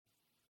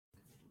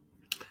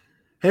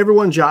Hey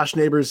everyone, Josh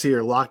Neighbors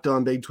here, Locked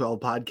On Big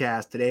 12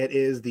 podcast. Today it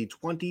is the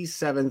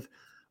 27th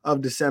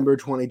of December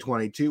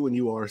 2022 when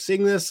you are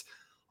seeing this.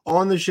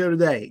 On the show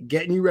today,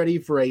 getting you ready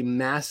for a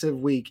massive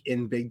week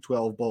in Big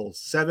 12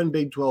 Bowls. 7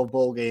 Big 12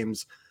 Bowl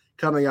games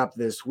coming up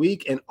this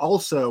week. And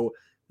also,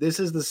 this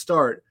is the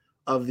start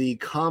of the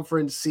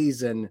conference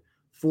season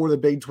for the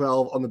Big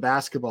 12 on the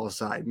basketball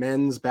side.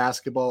 Men's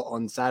basketball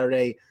on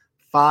Saturday,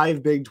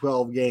 5 Big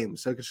 12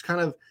 games. So just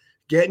kind of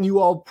getting you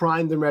all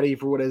primed and ready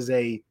for what is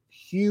a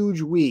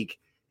huge week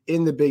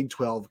in the Big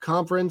 12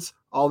 Conference.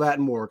 All that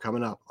and more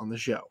coming up on the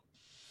show.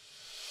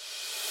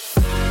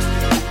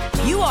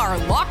 You are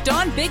Locked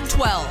On Big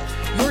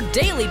 12, your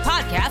daily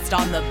podcast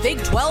on the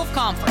Big 12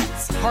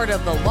 Conference, part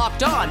of the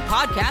Locked On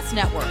Podcast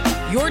Network,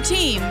 your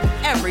team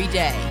every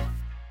day.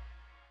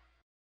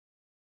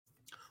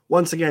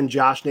 Once again,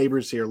 Josh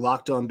Neighbors here,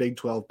 Locked On Big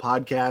 12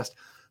 podcast.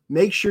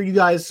 Make sure you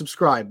guys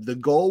subscribe. The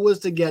goal was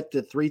to get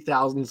to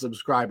 3,000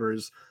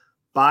 subscribers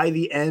by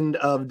the end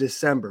of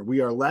December.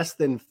 We are less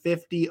than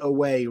 50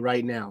 away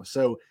right now.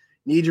 So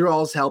need your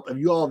all's help. If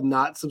you all have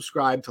not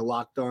subscribed to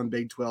Locked On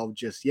Big 12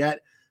 just yet,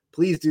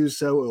 please do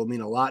so. It will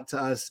mean a lot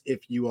to us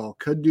if you all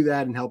could do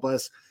that and help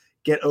us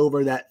get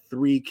over that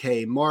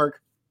 3K mark.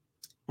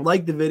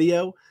 Like the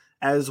video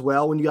as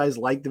well. When you guys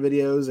like the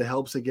videos, it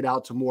helps it get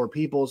out to more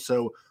people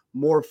so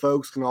more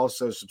folks can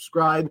also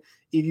subscribe.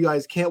 If you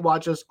guys can't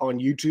watch us on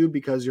YouTube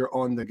because you're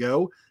on the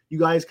go, you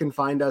guys can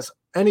find us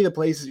any of the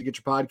places you get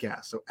your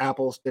podcasts. So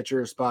Apple,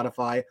 Stitcher,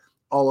 Spotify,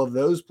 all of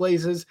those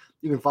places.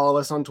 You can follow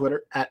us on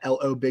Twitter at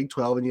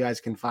LOBig12, and you guys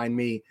can find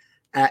me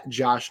at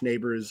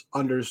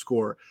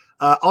JoshNeighbors_.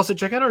 Also,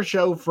 check out our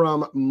show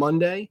from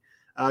Monday,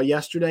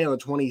 yesterday on the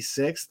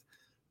 26th.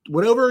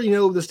 Went over,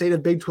 the state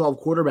of Big 12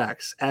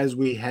 quarterbacks as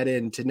we head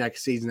into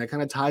next season. That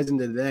kind of ties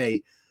into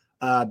today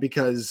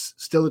because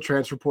still the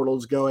transfer portal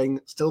is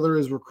going. Still there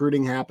is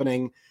recruiting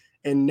happening.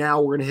 And now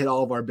we're going to hit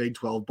all of our Big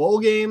 12 bowl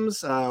games,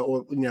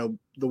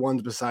 the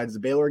ones besides the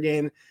Baylor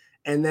game.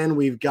 And then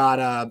we've got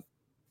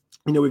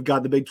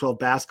the Big 12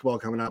 basketball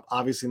coming up,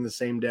 obviously in the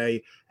same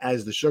day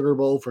as the Sugar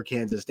Bowl for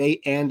Kansas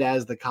State and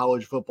as the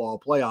college football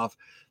playoff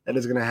that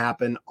is going to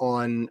happen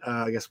on,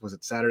 was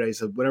it Saturday?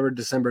 So whatever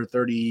December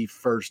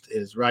 31st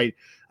is, right?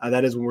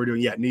 That is when we're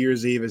doing, New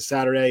Year's Eve is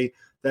Saturday.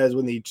 That is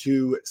when the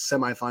two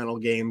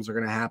semifinal games are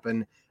going to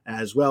happen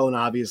as well. And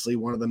obviously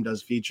one of them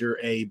does feature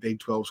a Big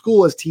 12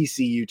 school as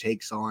TCU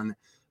takes on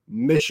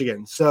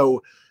Michigan.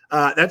 So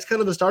that's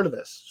kind of the start of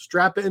this.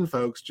 Strap in,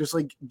 folks. Just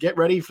get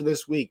ready for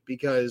this week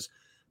because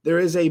there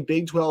is a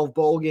Big 12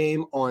 bowl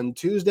game on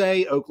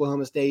Tuesday,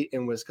 Oklahoma State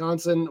and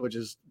Wisconsin, which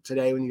is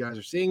today when you guys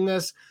are seeing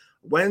this.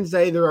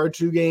 Wednesday, there are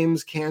two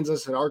games,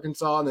 Kansas and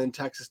Arkansas, and then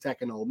Texas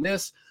Tech and Ole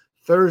Miss.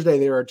 Thursday,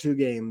 there are two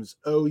games,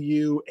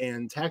 OU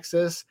and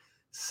Texas.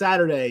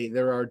 Saturday,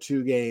 there are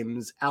two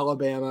games,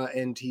 Kansas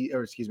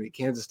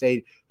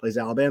State plays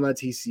Alabama,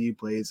 TCU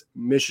plays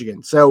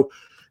Michigan. So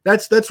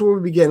that's where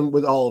we begin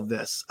with all of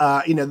this.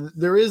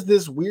 There is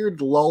this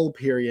weird lull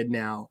period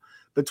now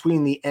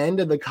between the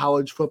end of the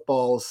college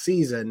football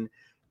season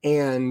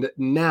and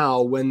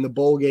now when the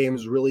bowl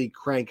games really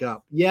crank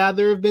up. Yeah,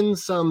 there have been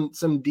some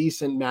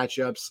decent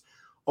matchups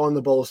on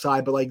the bowl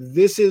side, but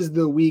this is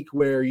the week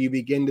where you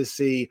begin to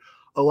see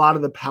a lot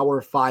of the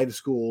Power 5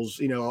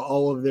 schools,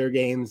 all of their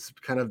games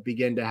kind of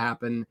begin to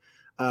happen,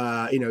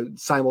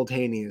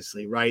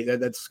 simultaneously, right?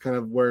 That's kind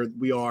of where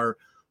we are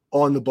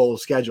on the bowl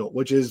schedule,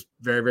 which is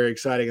very, very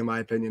exciting in my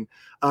opinion.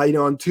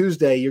 On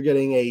Tuesday, you're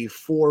getting a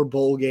 4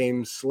 bowl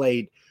game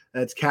slate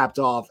that's capped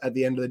off at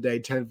the end of the day,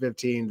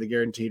 10-15, the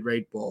Guaranteed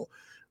Rate Bowl.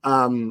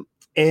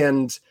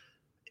 And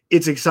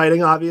it's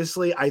exciting,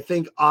 obviously. I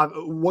think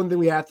one thing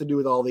we have to do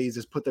with all these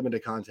is put them into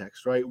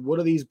context, right? What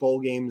do these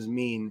bowl games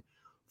mean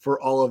for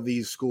all of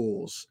these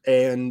schools?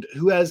 And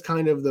who has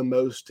kind of the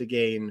most to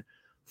gain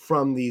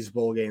from these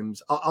bowl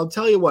games? I'll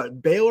tell you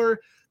what, Baylor,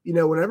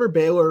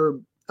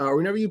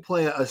 whenever you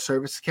play a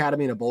service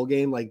academy in a bowl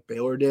game like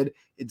Baylor did,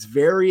 it's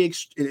very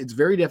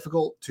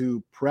difficult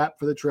to prep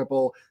for the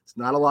triple. It's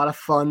not a lot of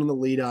fun in the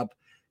lead up.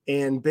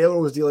 And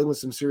Baylor was dealing with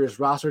some serious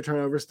roster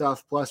turnover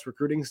stuff, plus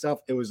recruiting stuff.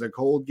 It was a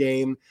cold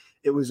game.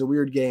 It was a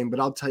weird game. But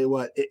I'll tell you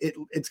what,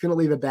 it's going to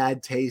leave a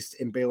bad taste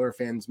in Baylor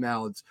fans'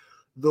 mouths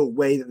the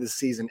way that the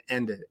season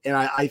ended. And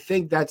I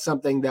think that's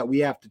something that we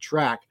have to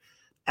track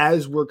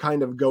as we're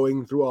kind of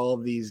going through all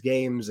of these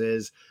games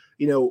is,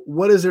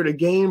 what is there to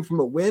gain from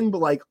a win?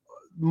 But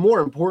more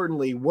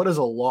importantly, what does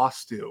a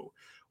loss do?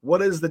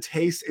 What does the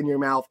taste in your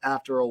mouth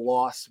after a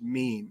loss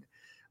mean?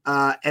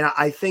 And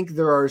I think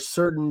there are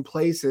certain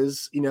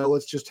places,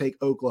 let's just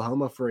take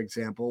Oklahoma, for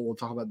example. We'll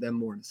talk about them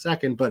more in a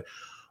second, but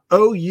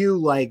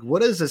OU,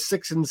 what does a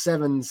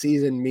 6-7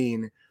 season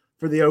mean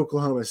for the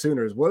Oklahoma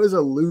Sooners? What does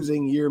a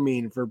losing year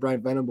mean for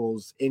Brent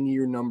Venables in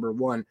year number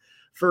 1?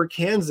 For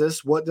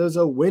Kansas, what does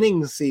a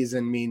winning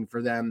season mean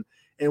for them?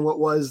 And what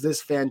was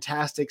this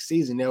fantastic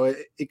season?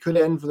 It could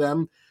end for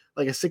them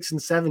like a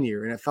 6-7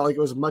 year, and it felt like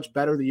it was much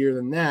better the year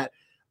than that.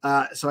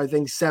 So I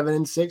think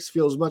 7-6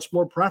 feels much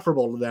more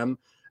preferable to them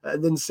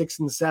than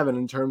 6-7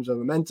 in terms of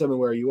momentum and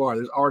where you are.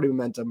 There's already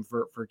momentum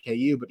for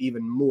KU, but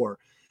even more.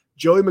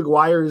 Joey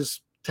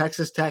McGuire's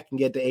Texas Tech can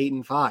get to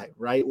 8-5,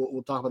 right?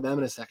 We'll talk about them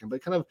in a second,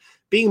 but kind of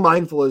being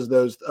mindful of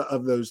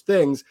those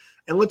things.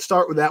 And let's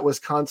start with that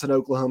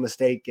Wisconsin-Oklahoma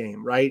State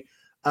game, right?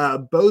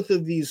 Both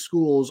of these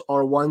schools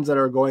are ones that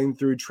are going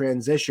through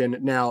transition.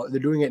 Now, they're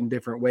doing it in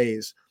different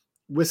ways.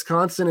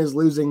 Wisconsin is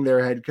losing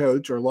their head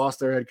coach or lost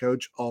their head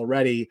coach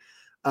already.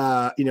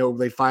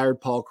 They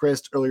fired Paul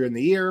Chryst earlier in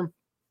the year,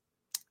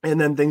 and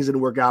then things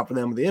didn't work out for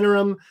them with the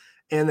interim.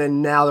 And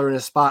then now they're in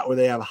a spot where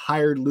they have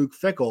hired Luke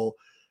Fickell,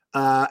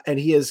 and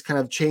he is kind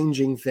of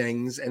changing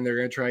things, and they're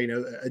going to try,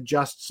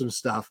 adjust some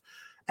stuff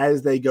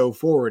as they go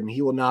forward. And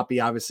he will not be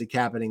obviously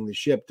captaining the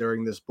ship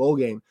during this bowl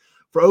game.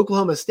 For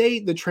Oklahoma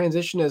State, the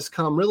transition has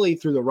come really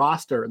through the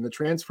roster and the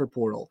transfer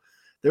portal.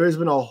 There has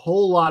been a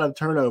whole lot of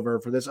turnover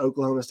for this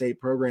Oklahoma State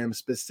program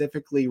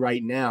specifically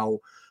right now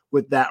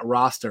with that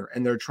roster.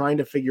 And they're trying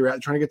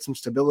to get some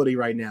stability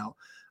right now.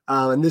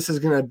 And this is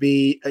going to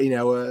be,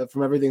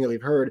 from everything that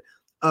we've heard,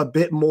 a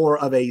bit more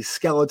of a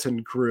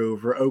skeleton crew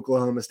for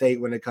Oklahoma State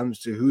when it comes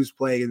to who's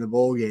playing in the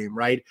bowl game,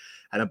 right?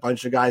 And a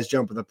bunch of guys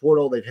jump in the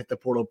portal. They've hit the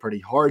portal pretty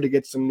hard to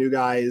get some new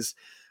guys.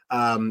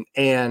 Obviously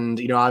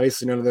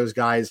none of those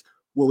guys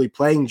will be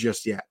playing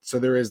just yet. So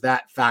there is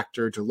that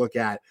factor to look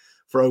at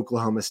for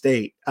Oklahoma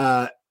State.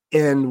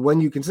 And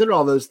when you consider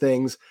all those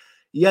things,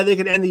 yeah, they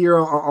could end the year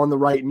on the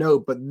right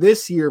note, but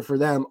this year for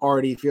them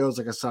already feels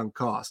like a sunk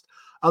cost.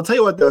 I'll tell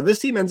you what, though, this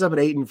team ends up at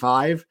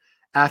 8-5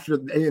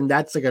 and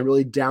that's like a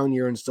really down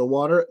year in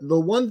Stillwater. The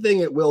one thing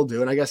it will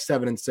do, and I guess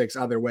 7-6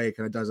 either way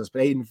kind of does this,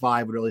 but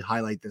 8-5 would really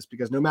highlight this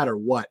because no matter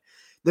what,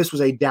 this was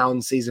a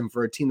down season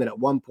for a team that at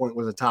one point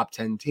was a top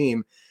 10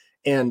 team.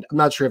 And I'm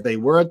not sure if they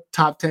were a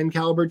top 10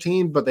 caliber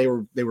team, but they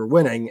were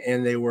winning,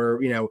 and they were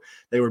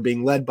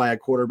being led by a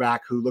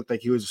quarterback who looked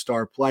like he was a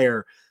star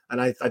player. And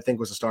I think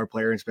was a star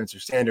player in Spencer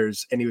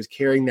Sanders, and he was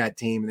carrying that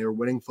team, and they were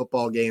winning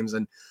football games.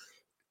 And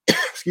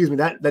excuse me,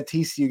 that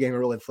TCU game, a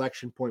real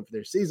inflection point for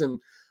their season.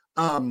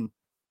 I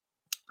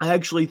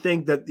actually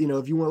think that,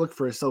 if you want to look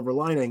for a silver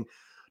lining,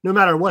 no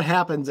matter what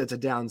happens, it's a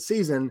down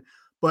season,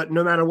 but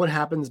no matter what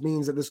happens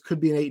means that this could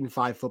be an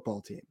 8-5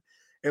 football team.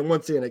 And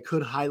once again, it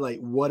could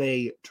highlight what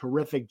a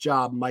terrific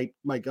job Mike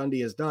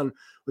Gundy has done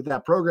with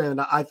that program. And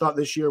I thought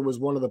this year was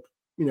one of the,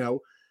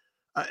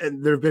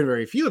 and there have been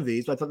very few of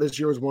these, but I thought this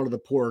year was one of the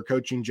poorer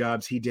coaching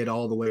jobs he did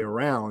all the way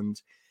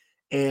around.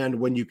 And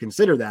when you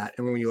consider that,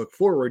 and when you look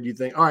forward, you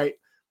think, all right,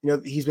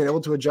 he's been able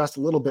to adjust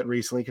a little bit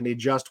recently. Can he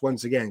adjust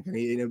once again? Can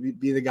he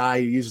be the guy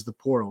who uses the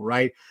portal,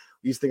 right?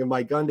 We used to think of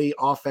Mike Gundy,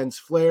 offense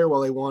flair.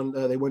 Well, they went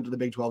to the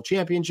Big 12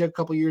 championship a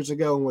couple years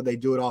ago, and would they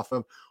do it off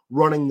of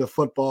running the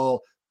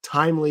football,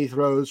 timely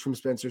throws from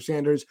Spencer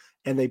Sanders,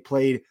 and they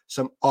played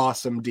some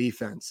awesome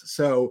defense.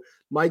 So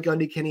Mike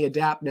Gundy, can he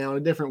adapt now in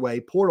a different way?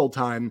 Portal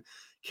time,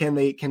 can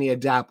he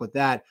adapt with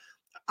that?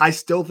 I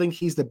still think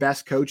he's the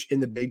best coach in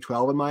the Big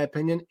 12, in my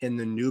opinion, in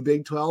the new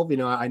Big 12.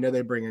 I know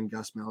they bring in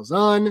Gus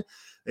Malzahn,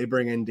 they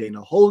bring in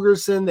Dana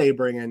Holgorsen, they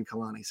bring in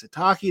Kalani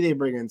Sitake, they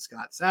bring in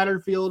Scott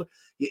Satterfield.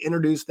 You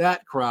introduce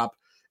that crop.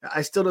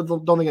 I still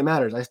don't think it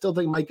matters. I still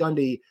think Mike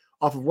Gundy,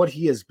 off of what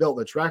he has built,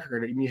 the track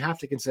record, you have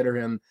to consider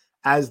him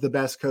as the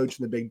best coach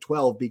in the Big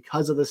 12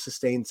 because of the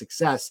sustained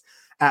success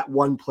at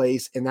one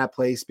place, and that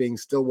place being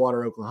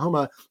Stillwater,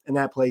 Oklahoma, and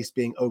that place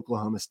being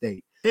Oklahoma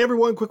State. Hey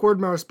everyone, quick word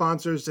from our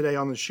sponsors today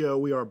on the show.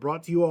 We are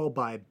brought to you all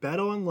by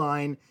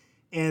BetOnline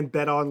and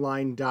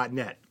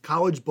BetOnline.net.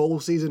 College bowl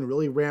season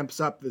really ramps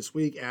up this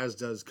week, as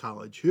does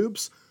college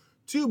hoops.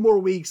 2 more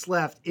weeks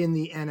left in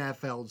the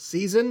NFL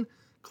season.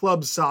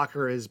 Club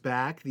soccer is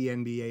back. The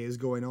NBA is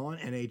going on.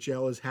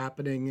 NHL is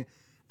happening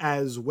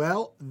as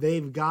well.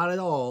 They've got it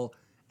all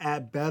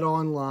at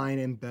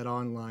BetOnline and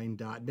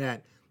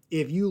BetOnline.net.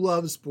 If you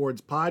love sports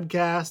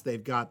podcasts,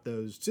 they've got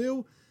those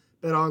too.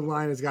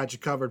 BetOnline has got you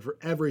covered for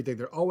everything.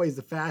 They're always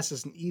the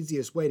fastest and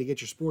easiest way to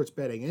get your sports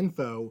betting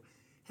info.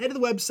 Head to the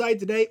website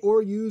today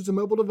or use a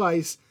mobile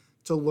device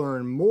to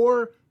learn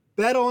more.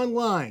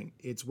 BetOnline,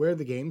 it's where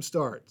the game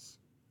starts.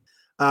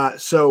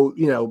 So,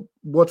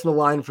 what's on the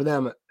line for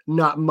them?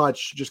 Not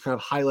much, just kind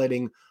of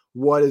highlighting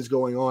what is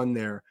going on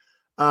there.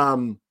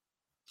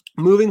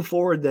 Moving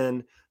forward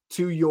then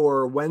to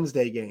your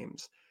Wednesday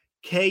games.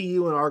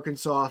 KU and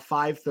Arkansas,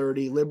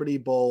 5:30, Liberty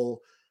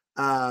Bowl.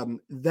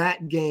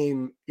 That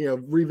game,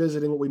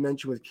 revisiting what we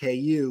mentioned with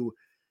KU,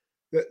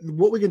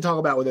 what we can talk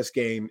about with this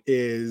game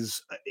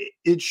is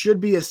it should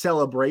be a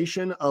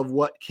celebration of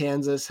what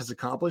Kansas has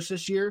accomplished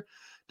this year,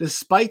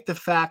 despite the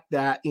fact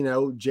that,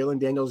 Jalen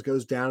Daniels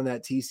goes down in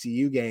that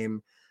TCU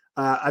game.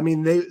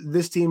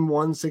 This team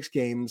won 6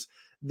 games.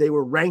 They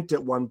were ranked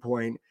at one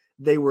point.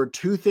 They were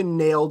tooth and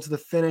nail to the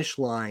finish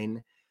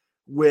line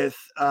with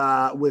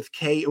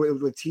TCU's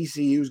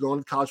going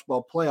to the college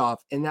football playoff,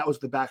 and that was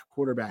the back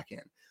quarterback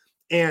in.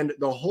 And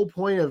the whole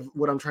point of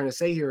what I'm trying to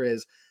say here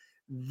is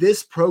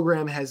this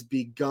program has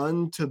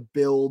begun to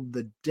build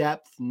the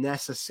depth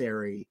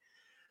necessary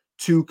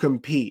to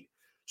compete.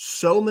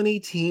 So many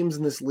teams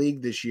in this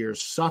league this year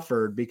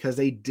suffered because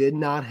they did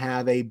not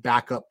have a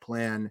backup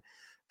plan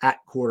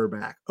at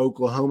quarterback.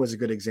 Oklahoma is a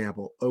good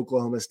example.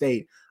 Oklahoma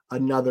State,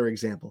 another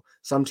example.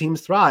 Some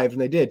teams thrive,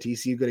 and they did.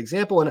 TCU, good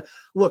example. And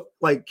look,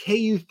 like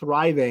KU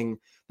thriving,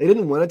 they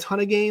didn't win a ton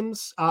of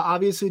games,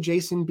 obviously,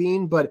 Jason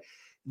Bean, but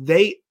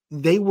they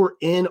were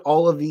in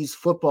all of these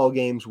football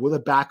games with a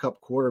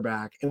backup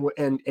quarterback,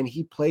 and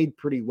he played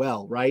pretty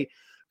well, right?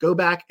 Go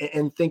back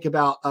and think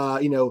about,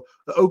 the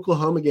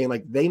Oklahoma game.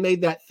 Like, they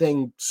made that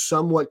thing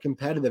somewhat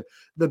competitive.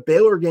 The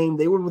Baylor game,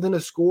 they were within a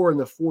score in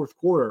the fourth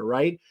quarter,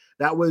 right?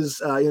 That was,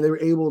 they were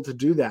able to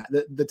do that.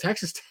 The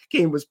Texas Tech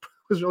game was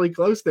really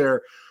close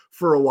there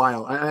for a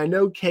while. I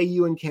know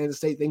KU and Kansas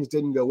State, things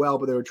didn't go well,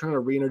 but they were trying to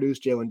reintroduce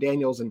Jalen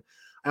Daniels, and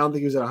I don't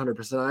think he was at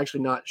 100%. I'm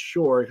actually not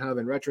sure, kind of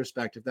in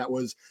retrospect, if that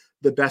was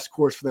the best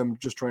course for them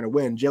just trying to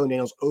win. Jalen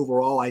Daniels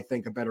overall, I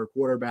think, a better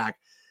quarterback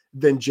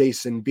than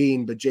Jason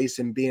Bean, but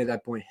Jason Bean at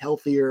that point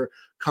healthier,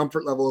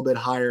 comfort level a bit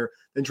higher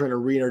than trying to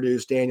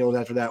reintroduce Daniels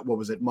after that, what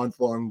was it,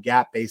 month-long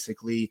gap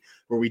basically,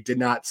 where we did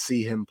not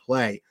see him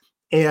play.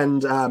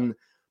 And,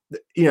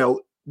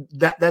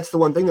 that's the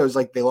one thing though, is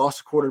like they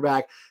lost a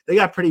quarterback. They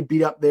got pretty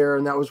beat up there,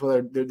 and that was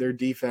whether their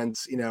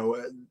defense,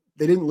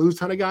 they didn't lose a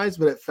ton of guys,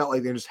 but it felt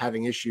like they're just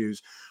having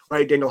issues,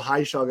 right? Daniel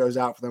Highshaw goes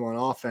out for them on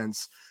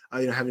offense,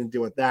 having to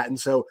deal with that. And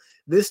so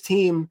this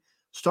team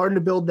starting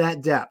to build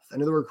that depth. I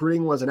know the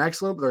recruiting wasn't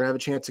excellent, but they're going to have a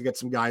chance to get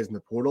some guys in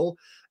the portal.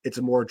 It's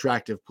a more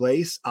attractive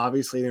place.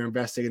 Obviously, they're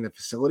investing in the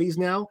facilities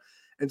now.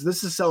 And so this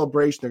is a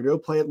celebration. They're going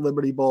to go play at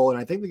Liberty Bowl, and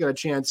I think they got a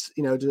chance,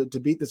 to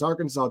beat this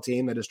Arkansas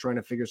team that is trying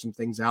to figure some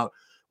things out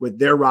with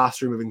their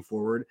roster moving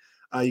forward.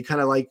 You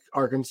kind of like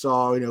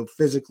Arkansas,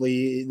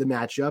 physically the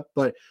matchup.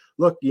 But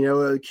look,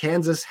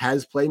 Kansas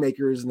has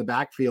playmakers in the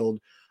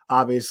backfield,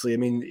 obviously. I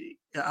mean,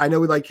 I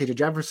know we like KJ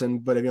Jefferson,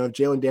 but if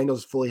Jalen Daniels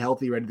is fully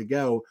healthy, ready to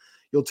go,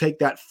 you'll take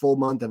that full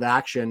month of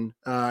action,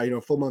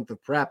 full month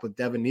of prep with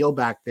Devin Neal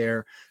back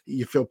there.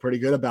 You feel pretty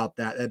good about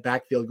that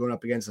backfield going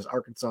up against this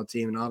Arkansas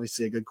team, and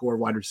obviously a good core of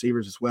wide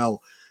receivers as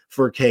well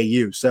for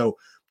KU. So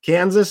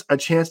Kansas, a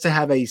chance to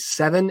have a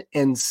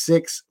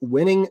 7-6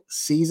 winning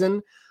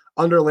season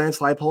under Lance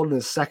Leipold in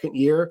his second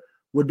year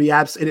would be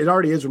it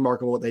already is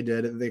remarkable what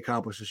they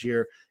accomplished this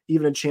year.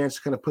 Even a chance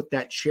to kind of put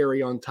that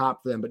cherry on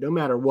top for them. But no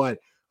matter what,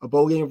 a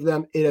bowl game for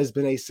them, it has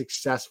been a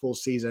successful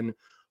season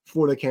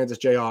for the Kansas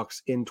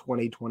Jayhawks in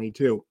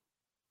 2022.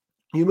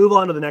 You move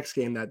on to the next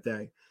game that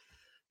day.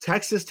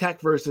 Texas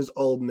Tech versus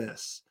Ole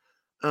Miss.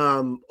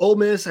 Ole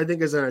Miss, I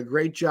think, has done a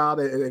great job.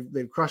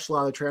 They've crushed a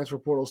lot of the transfer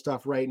portal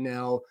stuff right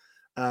now.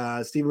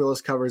 Stephen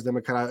Willis covers them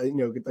and kind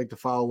of, like to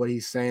follow what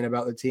he's saying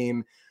about the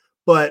team.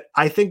 But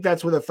I think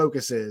that's where the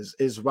focus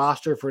is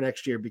roster for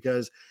next year,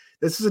 because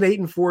this is an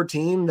 8-4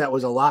 team that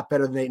was a lot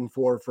better than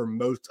 8-4 for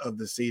most of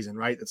the season,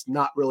 right? That's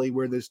not really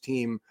where this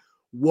team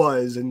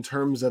was in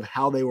terms of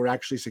how they were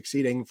actually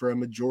succeeding for a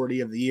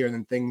majority of the year. And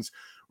then things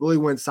really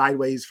went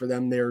sideways for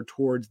them there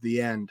towards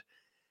the end.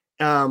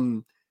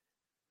 And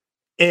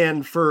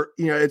for,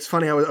 it's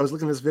funny, I was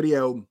looking at this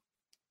video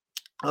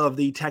of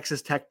the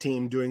Texas Tech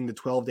team doing the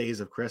 12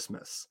 days of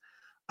Christmas.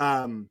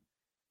 And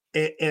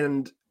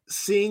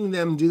seeing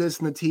them do this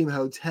in the team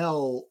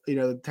hotel,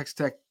 Texas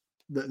Tech,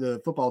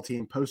 the football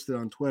team posted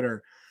on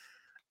Twitter,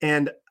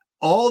 and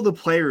all the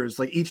players,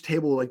 like each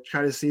table, like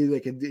try to see they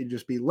could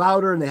just be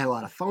louder, and they had a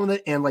lot of fun with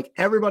it. And like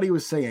everybody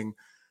was singing.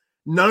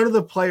 None of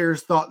the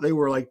players thought they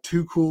were like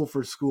too cool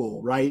for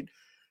school, right?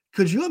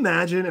 Could you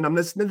imagine? And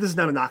this is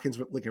not a knock against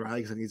Lincoln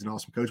Riley, because I think he's an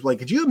awesome coach. But like,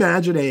 could you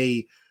imagine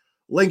a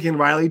Lincoln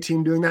Riley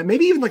team doing that?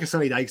 Maybe even like a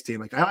Sonny Dykes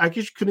team. Like I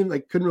just couldn't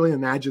really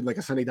imagine like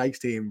a Sonny Dykes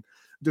team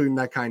doing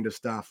that kind of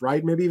stuff,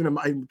 right? Maybe even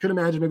I could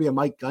imagine maybe a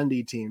Mike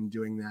Gundy team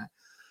doing that.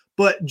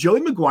 But Joey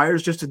McGuire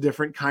is just a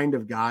different kind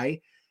of guy.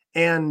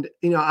 And,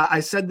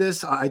 I said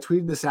this, I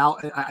tweeted this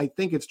out, and I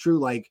think it's true.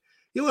 Like,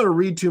 you don't want to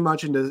read too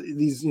much into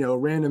these,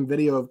 random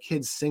video of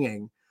kids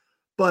singing,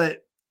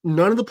 but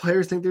none of the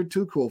players think they're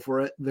too cool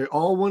for it. They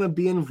all want to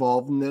be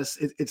involved in this.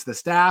 It's the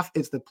staff,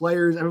 it's the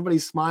players,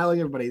 everybody's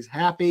smiling, everybody's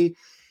happy.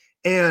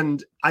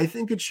 And I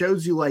think it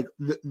shows you like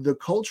the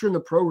culture and the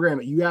program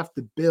that you have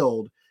to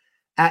build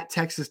at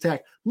Texas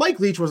Tech.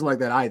 Mike Leach wasn't like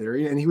that either,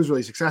 and he was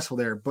really successful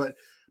there, but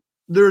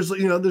there's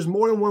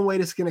more than one way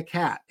to skin a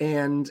cat,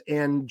 and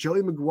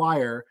Joey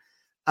McGuire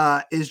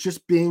is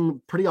just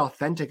being pretty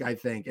authentic. I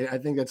think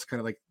that's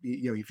kind of like,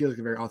 he feels like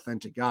a very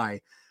authentic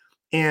guy.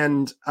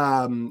 And,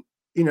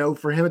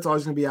 for him, it's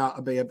always going to be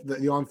about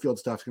the on-field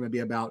stuff is going to be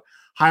about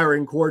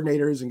hiring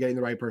coordinators and getting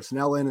the right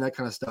personnel in and that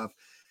kind of stuff.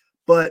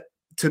 But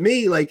to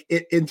me, like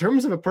in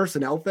terms of a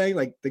personnel thing,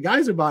 like the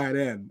guys are buying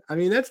in. I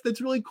mean,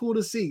 that's really cool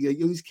to see. Like,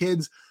 these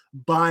kids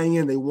buying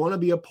in. They want to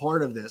be a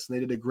part of this. And they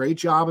did a great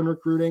job in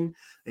recruiting.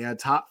 They had a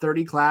top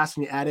 30 class,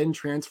 and you add in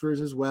transfers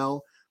as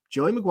well.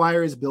 Joey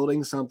McGuire is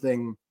building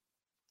something.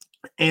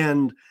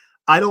 And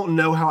I don't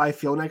know how I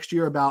feel next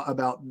year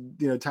about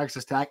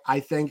Texas Tech. I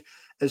think,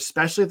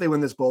 especially if they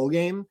win this bowl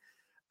game,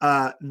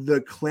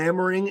 the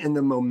clamoring and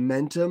the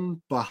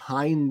momentum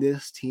behind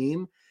this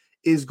team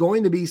is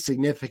going to be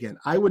significant.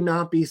 I would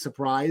not be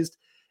surprised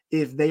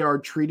if they are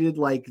treated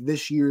like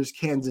this year's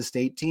Kansas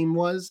State team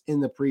was in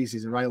the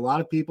preseason, right? A lot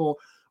of people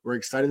were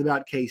excited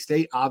about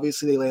K-State.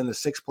 Obviously, they land the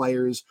 6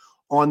 players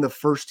on the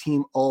first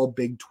team all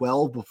Big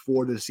 12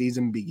 before the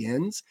season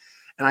begins.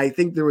 And I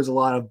think there was a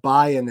lot of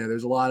buy-in there.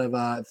 There's a lot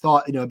of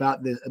thought,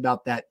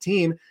 about that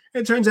team.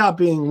 And it turns out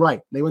being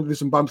right. They went through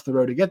some bumps in the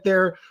road to get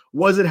there.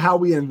 Was it how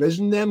we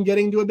envisioned them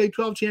getting to a Big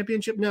 12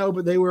 championship? No,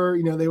 but they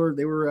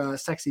were a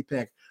sexy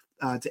pick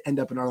to end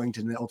up in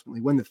Arlington and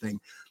ultimately win the thing.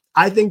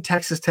 I think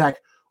Texas Tech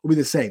will be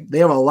the same. They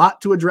have a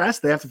lot to address.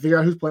 They have to figure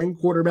out who's playing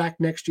quarterback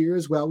next year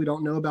as well. We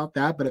don't know about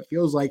that, but it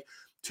feels like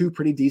two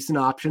pretty decent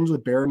options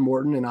with Behren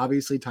Morton and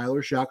obviously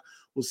Tyler Shuck.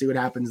 We'll see what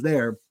happens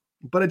there.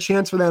 But a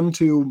chance for them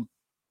to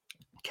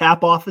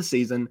cap off the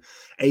season,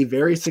 a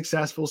very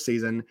successful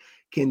season,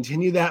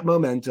 continue that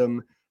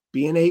momentum,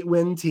 be an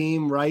 8-win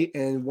team, right?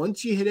 And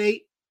once you hit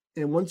 8,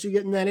 and once you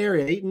get in that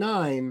area, 8,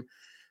 9,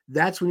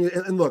 that's when you,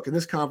 and look, in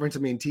this conference, I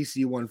mean,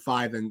 TCU won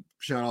 5 and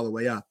shot all the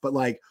way up. But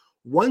like,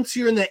 once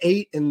you're in the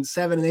 8 and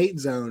 7 and 8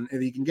 zone,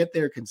 if you can get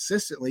there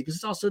consistently, because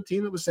it's also a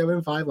team that was 7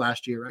 and 5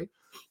 last year, right?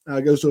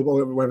 Goes to a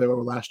bowl, whatever they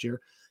were last year.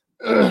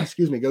 Goes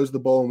to the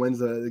bowl and wins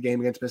the game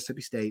against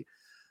Mississippi State.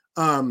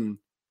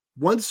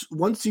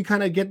 Once you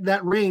kind of get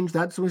that range,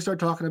 that's when we start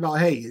talking about,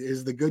 hey,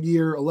 is the good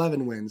year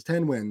 11 wins,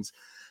 10 wins?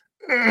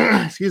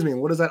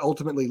 And what does that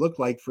ultimately look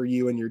like for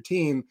you and your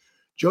team?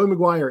 Joey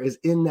McGuire is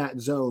in that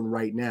zone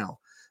right now.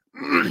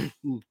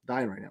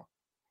 Dying right now.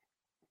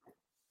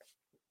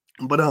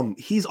 But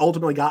he's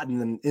ultimately gotten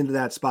them into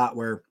that spot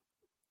where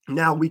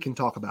now we can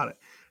talk about it.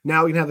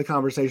 Now we can have the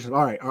conversation of,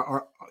 all right,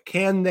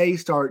 can they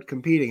start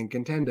competing and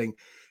contending?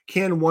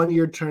 Can 1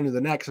 year turn to the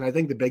next? And I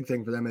think the big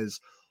thing for them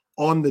is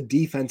on the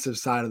defensive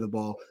side of the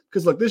ball.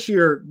 Because, look, this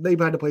year they've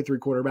had to play 3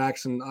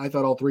 quarterbacks, and I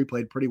thought all 3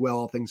 played pretty well,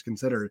 all things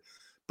considered.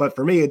 But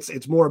for me,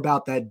 it's more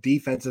about that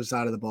defensive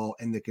side of the ball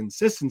and the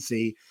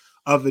consistency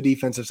of the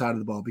defensive side of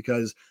the ball.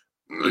 Because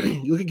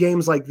you look at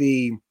games like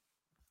the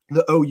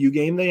OU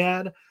game they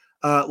had,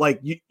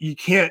 you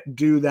can't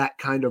do that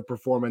kind of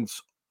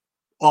performance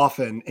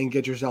often and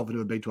get yourself into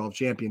a Big 12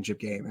 championship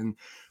game. And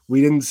we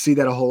didn't see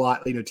that a whole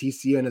lot.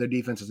 TCU and their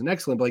defense is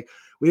excellent, but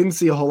we didn't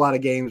see a whole lot of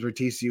games where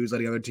TCU was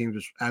letting other teams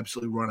just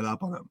absolutely run it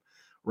up on them.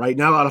 Right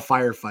now, a lot of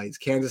firefights.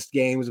 Kansas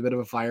game was a bit of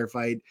a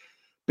firefight.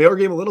 Baylor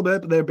game a little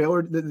bit, but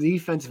the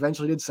defense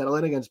eventually did settle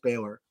in against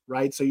Baylor,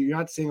 right? So you're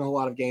not seeing a whole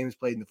lot of games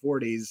played in the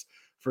 40s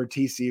for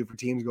TCU for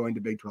teams going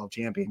to Big 12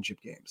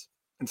 championship games.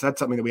 And so that's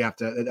something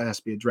that has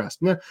to be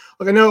addressed. Now,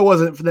 look, I know it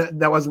wasn't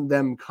that wasn't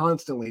them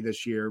constantly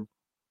this year,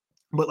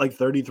 but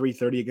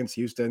 33-30 against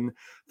Houston,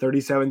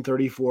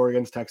 37-34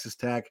 against Texas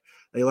Tech.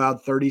 They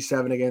allowed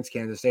 37 against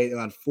Kansas State. They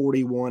allowed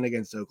 41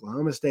 against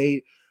Oklahoma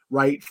State,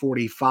 right?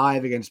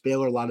 45 against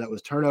Baylor. A lot of that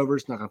was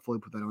turnovers. Not going to fully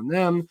put that on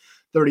them.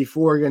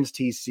 34 against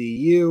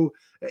TCU.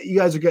 You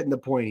guys are getting the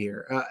point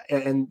here.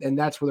 And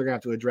that's where they're going to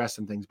have to address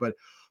some things. But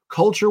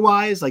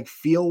culture-wise,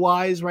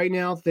 feel-wise right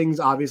now,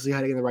 things obviously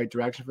heading in the right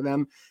direction for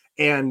them.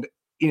 And,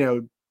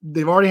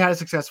 they've already had a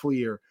successful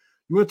year.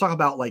 You want to talk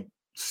about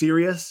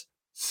serious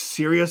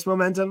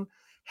momentum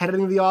headed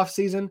into the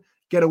offseason,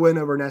 get a win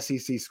over an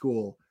SEC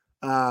school.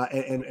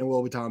 And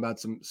we'll be talking about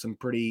some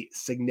pretty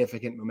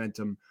significant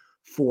momentum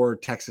for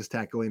Texas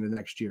Tech going into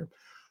next year.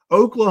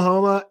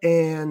 Oklahoma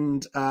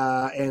and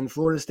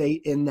Florida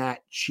State in that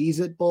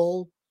Cheez-It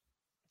Bowl.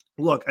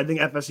 Look, I think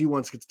FSU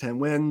once gets 10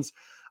 wins.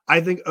 I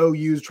think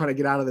OU's trying to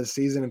get out of this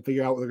season and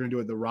figure out what they're going to do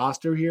with the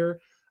roster here.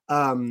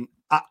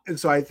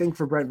 So I think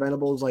for Brent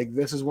Venables,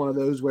 this is one of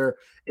those where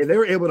if they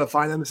were able to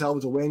find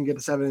themselves a win, get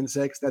to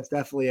 7-6, that's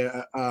definitely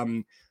a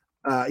kind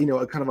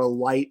of a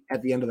light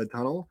at the end of the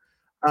tunnel.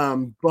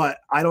 But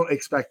I don't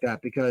expect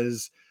that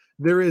because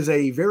there is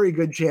a very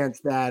good chance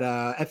that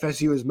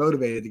FSU is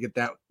motivated to get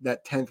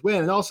that 10th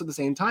win. And also at the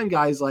same time,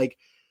 guys,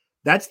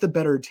 that's the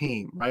better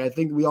team, right? I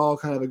think we all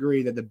kind of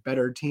agree that the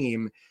better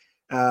team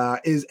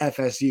is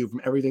FSU from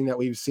everything that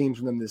we've seen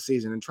from them this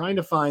season. And trying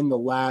to find the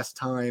last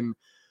time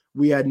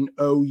we had an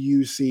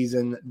OU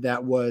season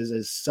that was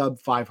a sub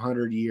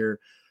 500 year.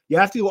 You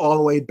have to go all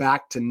the way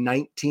back to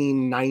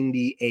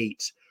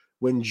 1998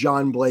 when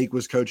John Blake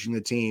was coaching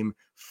the team.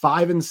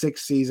 5-6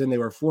 season. They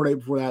were 4-8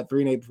 before that,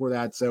 3-8 before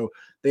that. So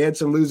they had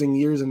some losing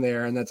years in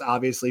there, and that's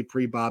obviously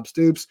pre-Bob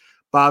Stoops.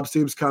 Bob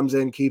Stoops comes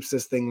in, keeps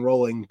this thing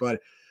rolling.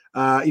 But,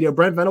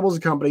 Brent Venables'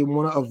 company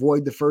want to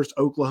avoid the first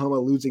Oklahoma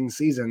losing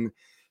season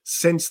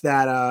since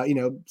that,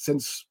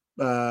 since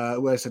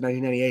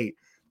 1998.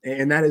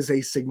 And that is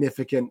a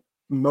significant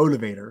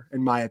motivator,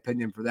 in my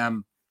opinion, for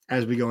them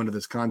as we go into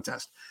this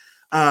contest.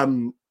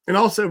 And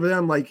also for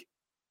them,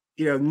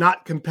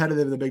 not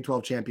competitive in the Big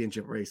 12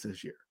 championship race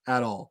this year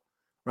at all,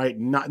 right?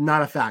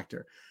 Not a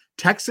factor.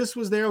 Texas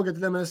was there. We'll get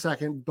to them in a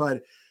second.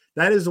 But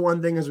that is the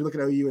one thing as we look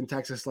at OU and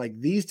Texas,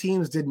 these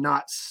teams did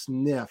not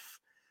sniff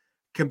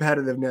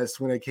competitiveness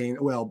when it came.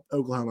 Well,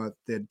 Oklahoma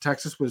did.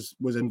 Texas was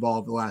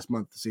involved the last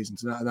month of the season,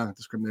 so not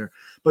to scrim there.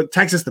 But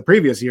Texas the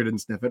previous year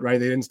didn't sniff it, right?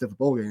 They didn't sniff a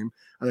bowl game.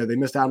 They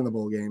missed out on the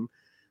bowl game.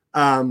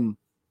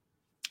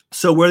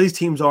 So where these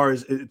teams are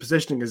is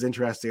positioning is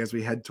interesting as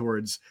we head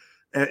towards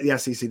the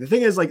SEC. The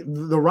thing is,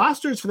 the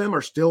rosters for them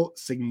are still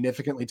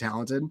significantly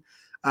talented.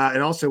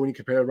 And also when you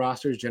compare the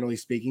rosters, generally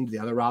speaking, to the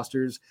other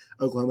rosters,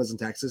 Oklahoma's and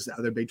Texas, the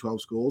other Big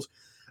 12 schools,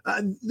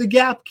 The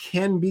gap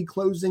can be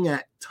closing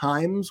at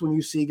times when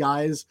you see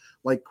guys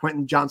like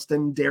Quentin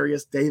Johnston,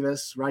 Darius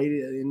Davis, right?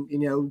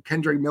 And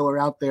Kendrick Miller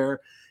out there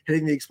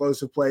hitting the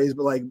explosive plays,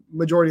 but like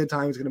majority of the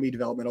time it's going to be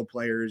developmental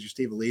players, your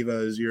Steve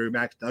Olivas, your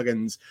Max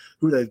Duggans,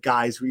 who are the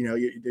guys who,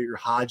 your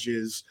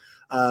Hodges,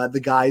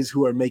 the guys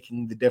who are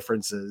making the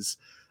differences,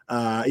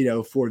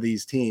 for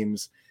these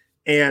teams.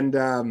 And,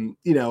 when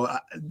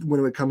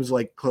it comes to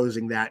like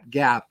closing that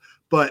gap,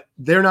 but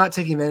they're not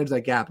taking advantage of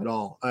that gap at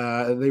all.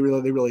 They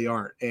really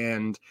aren't.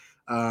 And,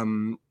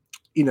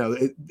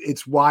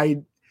 it's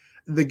wide.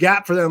 The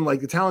gap for them, like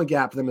the talent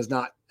gap for them it's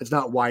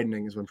not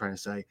widening is what I'm trying to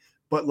say,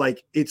 but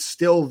like it's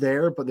still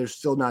there, but they're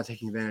still not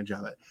taking advantage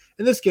of it.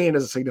 And this game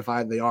doesn't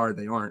signify they aren't.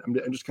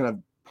 I'm just kind of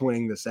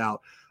pointing this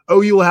out.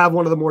 OU will have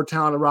one of the more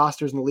talented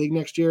rosters in the league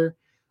next year.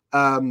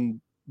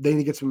 They need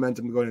to get some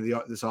momentum going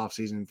into this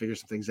offseason and figure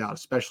some things out,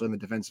 especially on the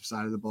defensive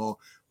side of the ball.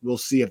 We'll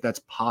see if that's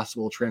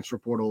possible. Transfer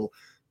portal,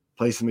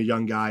 play some of the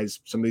young guys,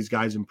 some of these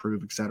guys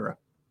improve, etc.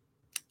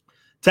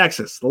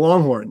 Texas, the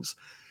Longhorns.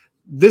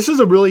 This is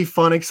a really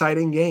fun,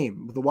 exciting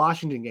game, the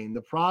Washington game.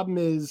 The problem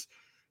is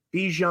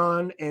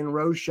Bijan and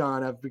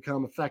Roshan have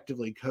become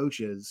effectively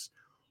coaches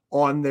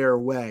on their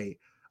way.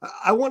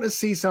 I want to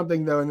see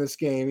something, though, in this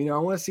game. I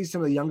want to see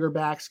some of the younger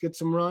backs get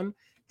some run.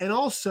 And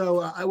also,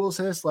 I will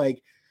say this,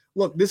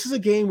 look, this is a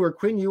game where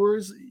Quinn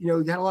Ewers,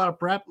 got a lot of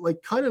prep.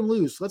 Cut him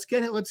loose. Let's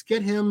get him. Let's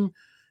get him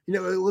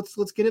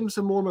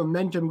some more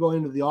momentum going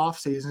into the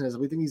offseason as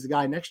we think he's the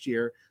guy next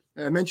year.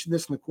 I mentioned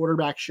this in the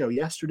quarterback show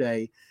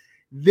yesterday.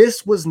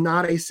 This was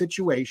not a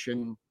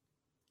situation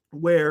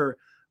where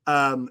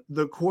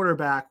the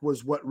quarterback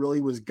was what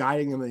really was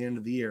guiding them at the end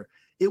of the year.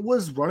 It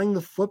was running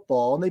the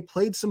football, and they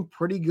played some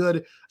pretty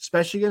good,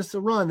 especially against the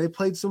run. They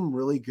played some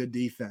really good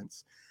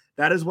defense.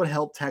 That is what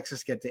helped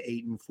Texas get to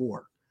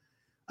 8-4.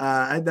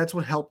 And that's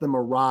what helped them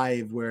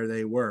arrive where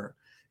they were.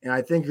 And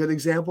I think a good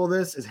example of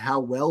this is how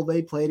well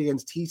they played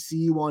against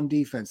TCU on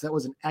defense. That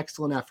was an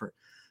excellent effort.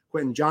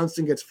 Quentin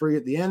Johnston gets free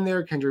at the end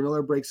there. Kendrick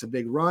Miller breaks a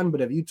big run.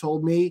 But if you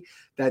told me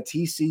that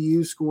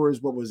TCU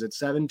scores,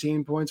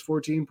 17 points,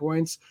 14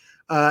 points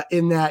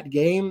in that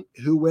game,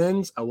 who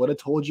wins? I would have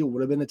told you it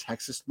would have been the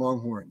Texas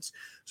Longhorns.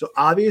 So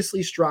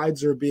obviously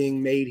strides are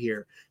being made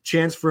here.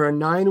 Chance for a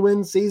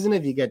 9-win season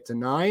if you get to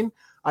 9.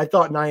 I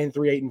thought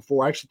 9-3,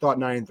 8-4. I actually thought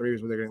 9-3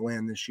 was where they're going to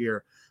land this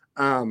year.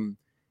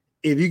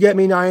 If you get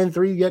me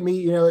 9-3, you get me,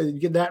 you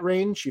get that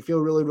range, you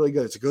feel really, really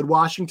good. It's a good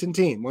Washington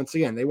team. Once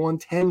again, they won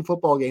 10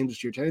 football games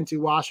this year, 10-2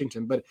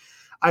 Washington. But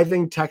I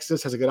think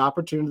Texas has a good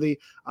opportunity.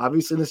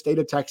 Obviously, in the state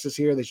of Texas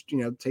here, they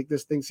should, take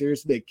this thing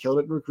seriously. They killed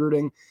it in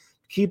recruiting.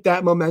 Keep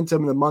that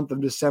momentum in the month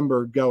of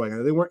December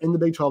going. They weren't in the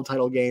Big 12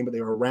 title game, but they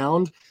were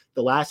around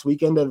the last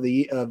weekend of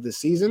the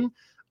season.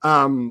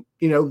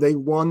 They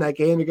won that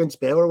game against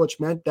Baylor, which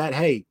meant that,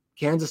 hey,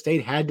 Kansas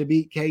State had to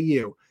beat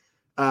KU.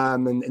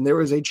 And there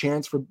was a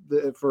chance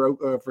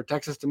for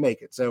Texas to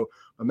make it. So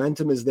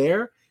momentum is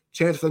there.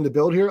 Chance for them to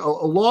build here. A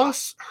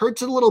loss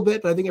hurts it a little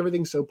bit, but I think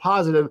everything's so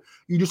positive.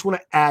 You just want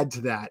to add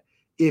to that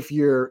if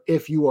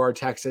you are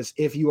Texas,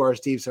 if you are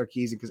Steve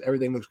Sarkisian, because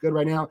everything looks good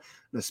right now,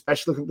 and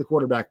especially looking at the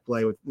quarterback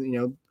play with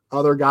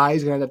other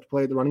guys going to have to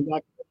play at the running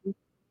back.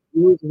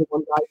 One guy who's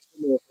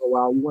been there for a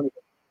while. You want to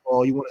get the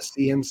ball. You want to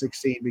see him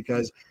succeed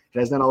because it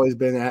has not always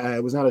been.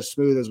 It was not as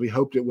smooth as we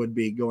hoped it would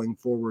be going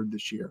forward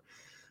this year.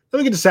 Then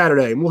we get to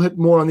Saturday, and we'll hit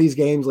more on these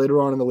games later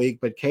on in the week.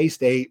 But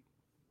K-State,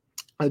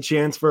 a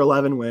chance for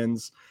 11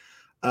 wins,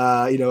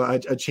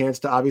 a chance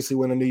to obviously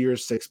win a New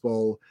Year's Six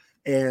Bowl,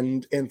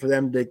 and for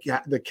them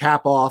to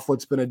cap off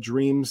what's been a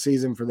dream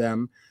season for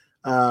them.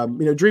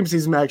 Dream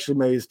season actually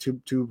maybe is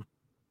too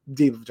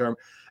deep of a term.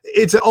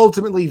 It's an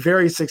ultimately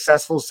very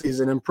successful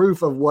season and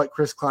proof of what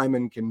Chris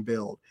Klieman can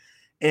build.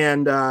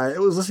 And I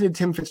was listening to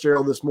Tim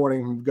Fitzgerald this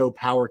morning from Go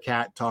Power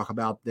Cat talk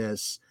about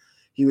this.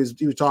 He was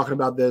talking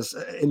about this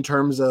in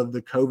terms of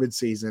the COVID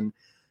season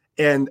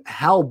and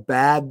how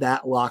bad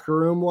that locker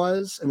room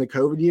was in the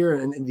COVID year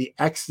and the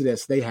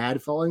exodus they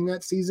had following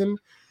that season.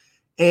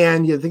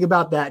 And you think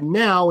about that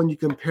now and you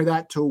compare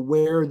that to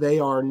where they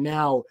are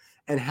now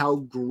and how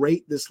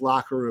great this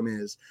locker room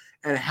is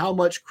and how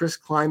much Chris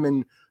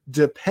Klieman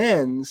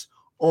depends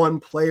on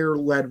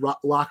player-led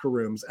locker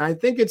rooms. And I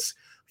think it's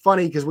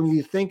funny because when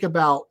you think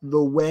about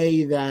the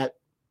way that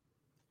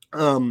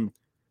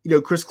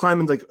Chris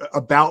Klieman's like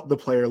about the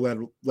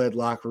player-led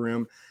locker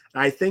room.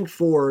 And I think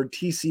for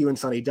TCU and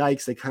Sonny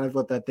Dykes, they kind of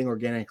let that thing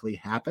organically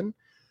happen,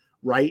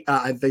 right?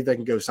 I think that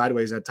can go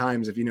sideways at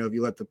times if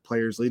you let the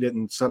players lead it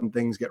and some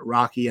things get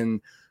rocky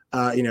and,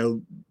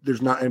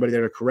 there's not anybody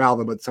there to corral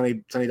them, but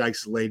Sonny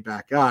Dykes is a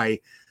laid-back guy.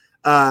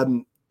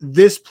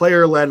 This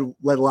player-led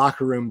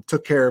locker room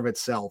took care of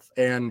itself.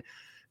 And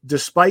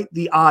despite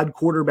the odd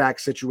quarterback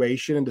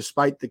situation and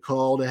despite the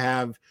call to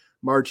have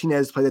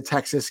Martinez play the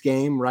Texas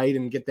game, right,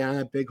 and get down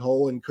that big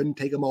hole and couldn't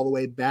take him all the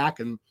way back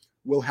and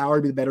Will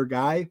Howard be the better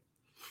guy,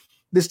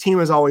 this team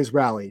has always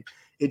rallied.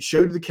 It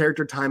showed the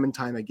character time and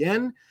time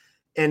again,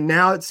 and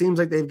now it seems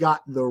like they've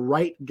got the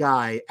right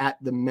guy at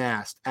the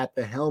mast, at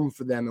the helm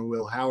for them and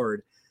Will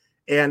Howard.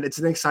 And it's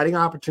an exciting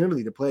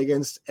opportunity to play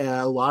against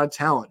a lot of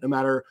talent, no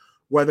matter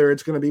whether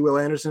it's going to be Will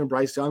Anderson and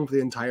Bryce Young for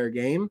the entire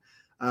game.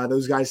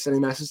 Those guys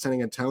sending a message,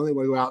 sending a tone. They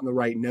want to go out on the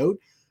right note.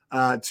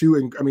 Two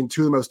of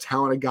the most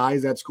talented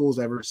guys that school's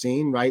ever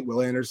seen, right?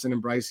 Will Anderson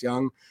and Bryce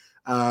Young,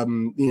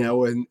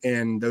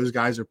 and those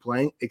guys are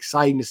playing.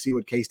 Exciting to see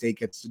what K-State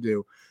gets to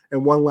do.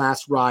 And one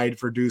last ride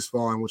for Deuce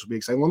Vaughn, which will be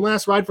exciting. One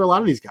last ride for a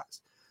lot of these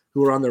guys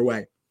who are on their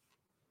way.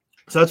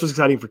 So that's what's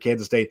exciting for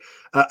Kansas State.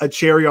 A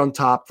cherry on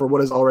top for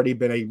what has already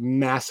been a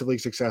massively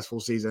successful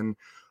season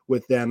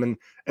with them.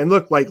 And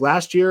look, like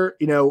last year,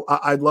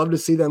 I'd love to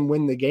see them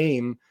win the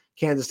game,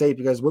 Kansas State,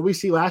 because what we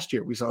see last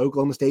year, we saw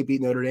Oklahoma State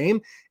beat Notre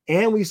Dame,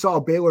 and we saw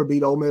Baylor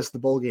beat Ole Miss in the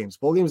bowl games.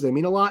 Bowl games, they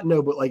mean a lot,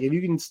 no, but like if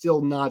you can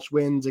still notch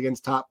wins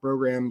against top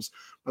programs,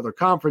 other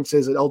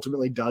conferences, it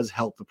ultimately does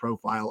help the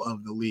profile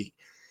of the league.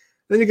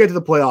 Then you get to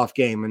the playoff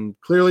game, and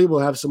clearly we'll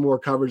have some more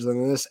coverage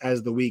than this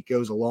as the week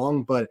goes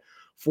along, but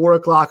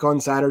 4:00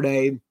 on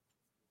Saturday,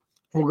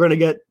 we're going to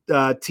get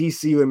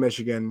TCU in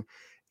Michigan.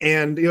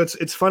 And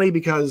it's funny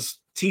because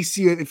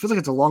TCU, it feels like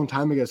it's a long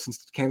time ago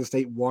since Kansas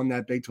State won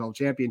that Big 12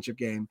 championship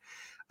game.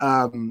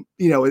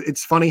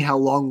 It's funny how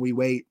long we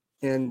wait,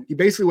 and you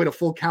basically wait a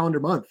full calendar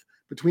month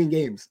between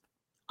games.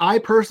 I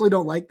personally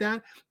don't like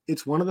that.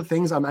 It's one of the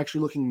things I'm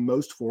actually looking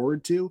most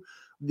forward to.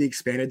 The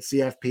expanded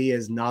CFP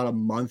is not a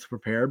month to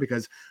prepare,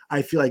 because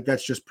I feel like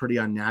that's just pretty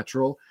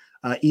unnatural.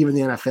 Even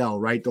the NFL,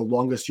 right? The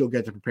longest you'll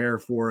get to prepare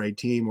for a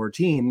team or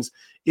teams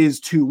is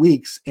 2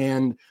 weeks.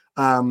 And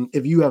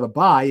if you have a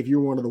bye, if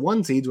you're one of the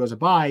one seeds who has a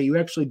bye, you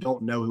actually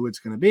don't know who it's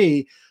going to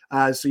be.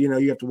 So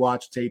you have to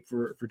watch tape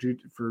for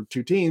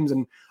two teams.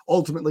 And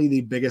ultimately,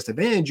 the biggest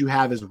advantage you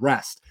have is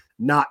rest,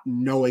 not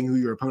knowing who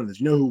your opponent is.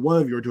 You know who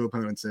one of your two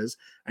opponents is,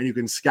 and you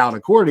can scout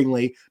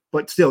accordingly,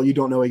 but still you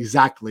don't know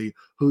exactly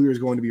who is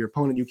going to be your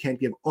opponent. You can't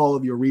give all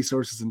of your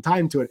resources and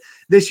time to it.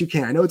 This you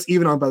can. I know it's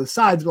even on both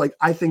sides, but like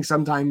I think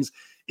sometimes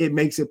it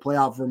makes it play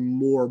out for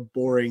more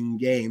boring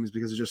games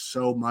because there's just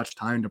so much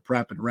time to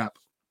prep and rep.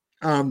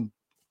 But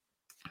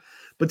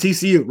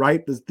TCU,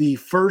 right, the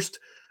first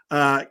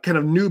kind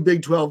of new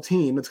Big 12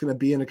 team that's going to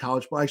be in a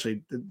college, well,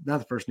 actually, not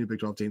the first new Big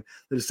 12 team,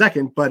 the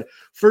second, but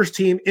first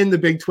team in the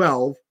Big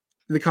 12,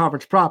 the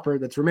conference proper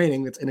that's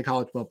remaining, that's in a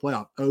college football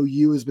playoff.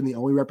 OU has been the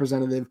only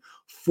representative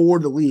for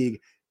the league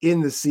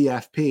in the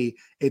CFP.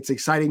 It's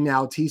exciting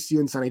now. TCU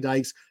and Sonny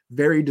Dykes,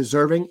 very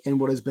deserving in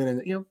what has been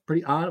a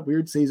pretty odd,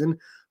 weird season,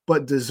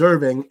 but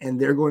deserving, and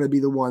they're going to be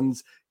the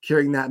ones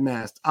carrying that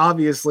mast.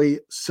 Obviously,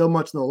 so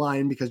much on the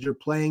line because you're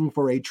playing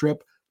for a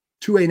trip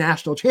to a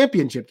national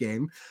championship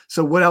game.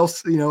 So what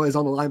else, is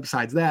on the line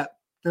besides that?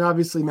 And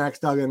obviously Max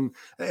Duggan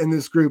and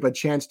this group a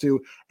chance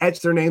to etch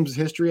their names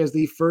in history as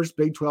the first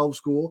Big 12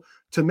 school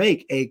to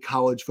make a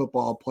college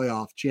football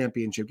playoff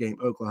championship game.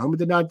 Oklahoma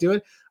did not do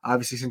it.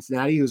 Obviously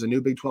Cincinnati, who's a new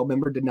Big 12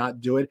 member, did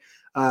not do it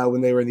when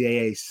they were in the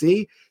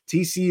AAC.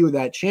 TCU with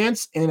that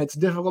chance, and it's a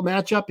difficult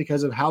matchup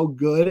because of how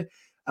good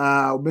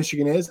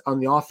Michigan is on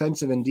the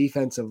offensive and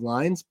defensive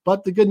lines.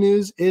 But the good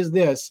news is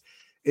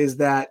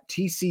that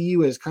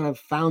TCU has kind of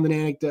found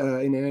an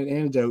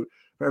antidote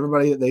for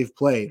everybody that they've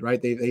played,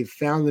 right? They've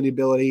found the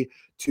ability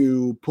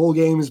to pull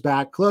games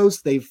back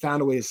close. They've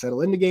found a way to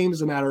settle into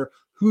games no matter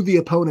who the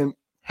opponent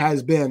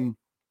has been,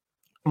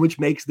 which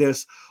makes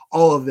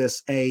all of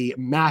this a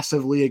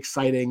massively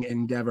exciting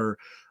endeavor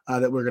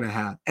that we're going to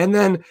have. And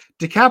then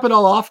to cap it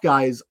all off,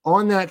 guys,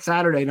 on that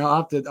Saturday, now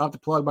I'll have to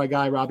plug my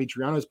guy Robbie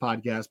Triano's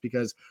podcast,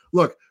 because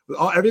look, with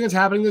everything that's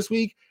happening this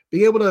week,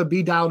 being able to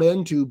be dialed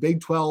into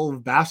Big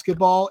 12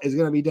 basketball is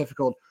going to be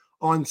difficult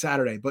on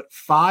Saturday, but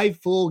 5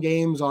 full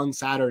games on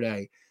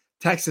Saturday: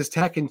 Texas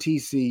Tech and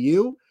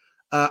TCU,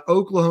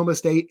 Oklahoma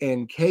State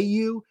and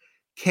KU,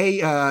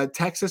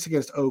 Texas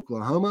against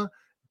Oklahoma,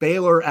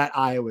 Baylor at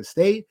Iowa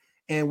State,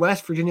 and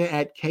West Virginia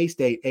at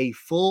K-State. A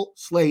full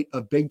slate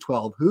of Big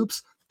 12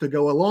 hoops to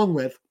go along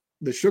with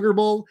the Sugar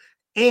Bowl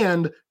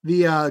and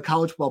the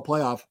college football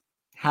playoff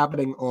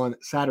happening on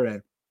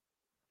Saturday.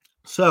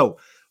 So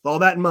with all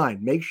that in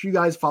mind, make sure you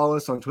guys follow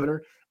us on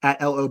Twitter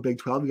at LO Big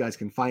 12. You guys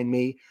can find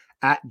me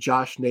at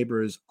Josh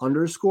Neighbors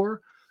 _.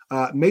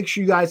 Make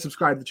sure you guys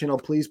subscribe to the channel.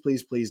 Please,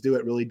 please, please do.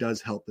 It really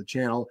does help the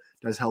channel,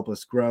 does help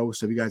us grow.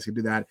 So if you guys could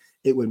do that,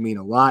 it would mean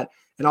a lot.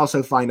 And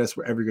also find us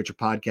wherever you get your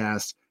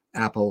podcasts: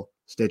 Apple,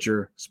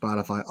 Stitcher,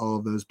 Spotify, all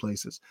of those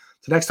places.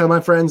 So next time,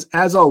 my friends,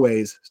 as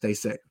always, stay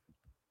safe.